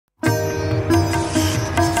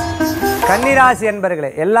கன்னிராசி என்பர்களே,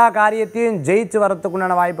 எல்லா காரியத்தையும் ஜெயிச்சு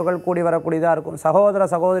வரத்துக்குண்டான வாய்ப்புகள் கூடி வரக்கூடியதாக இருக்கும். சகோதர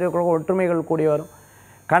சகோதரிகளுக்கு ஒற்றுமைகள் கூடி வரும்.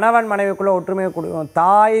 கணவன் மனைவிக்குள்ளே ஒற்றுமை கூடி வரும்.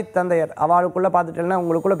 தாய் தந்தையர் அவளுக்குள்ளே பார்த்துட்டேன்னா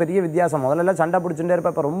உங்களுக்குள்ளே பெரிய வித்தியாசம். முதல்ல சண்டை பிடிச்சுட்டே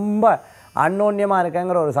இருப்பேன், இப்போ ரொம்ப அன்னோன்யமாக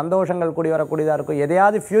இருக்கேங்கிற ஒரு சந்தோஷங்கள் கூடி வரக்கூடியதாக இருக்கும்.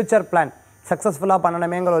 எதையாவது ஃப்யூச்சர் பிளான் சக்ஸஸ்ஃபுல்லாக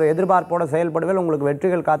பண்ணணுமேங்கிற ஒரு எதிர்பார்ப்போடு செயல்படுவேல் உங்களுக்கு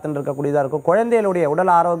வெற்றிகள் காத்துன்னு இருக்கக்கூடியதாக இருக்கும். குழந்தைகளுடைய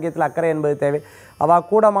உடல் ஆரோக்கியத்தில் அக்கறை என்பது தேவை. அவள்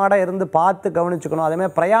கூடமாட இருந்து பார்த்து கவனிச்சுக்கணும்.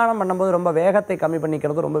 அதேமாதிரி பிரயாணம் பண்ணும்போது ரொம்ப வேகத்தை கம்மி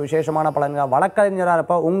பண்ணிக்கிறது ரொம்ப விசேஷமான பலன்கள். வழக்கறிஞராக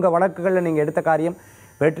இருப்போ உங்கள் வழக்குகளில் நீங்கள் எடுத்த காரியம்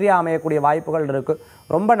வெற்றியாக அமையக்கூடிய வாய்ப்புகள் இருக்குது.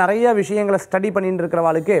 ரொம்ப நிறைய விஷயங்களை ஸ்டடி பண்ணிட்டு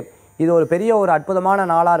இருக்கிறவாளுக்கு இது ஒரு பெரிய ஒரு அற்புதமான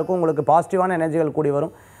நாளாக இருக்கும். உங்களுக்கு பாசிட்டிவான எனர்ஜிகள் கூடி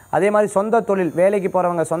வரும். அதே மாதிரி சொந்த தொழில், வேலைக்கு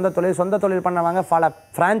போகிறவங்க, சொந்த தொழில் பண்ணவங்க, பல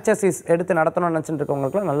ஃப்ரான்ச்சைசிஸ் எடுத்து நடத்தணும்னு நினச்சிட்டு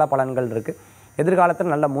இருக்கவங்களுக்குலாம் நல்ல பலன்கள் இருக்குது.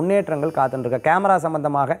 எதிர்காலத்தில் நல்ல முன்னேற்றங்கள் காத்துட்டுருக்கு. கேமரா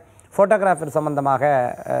சம்மந்தமாக, ஃபோட்டோகிராஃபர் சம்மந்தமாக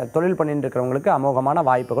தொழில் பண்ணிட்டு இருக்கிறவங்களுக்கு அமோகமான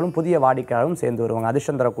வாய்ப்புகளும் புதிய வாடிக்கையாளரும் சேர்ந்து வருவாங்க.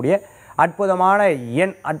 அதிர்ஷ்டம் தரக்கூடிய அற்புதமான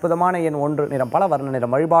எண் 1 நிறம் பல வர்ண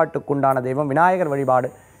நிறம். வழிபாட்டுக்குண்டான தெய்வம் விநாயகர் வழிபாடு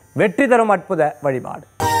வெற்றி தரும் அற்புத வழிபாடு.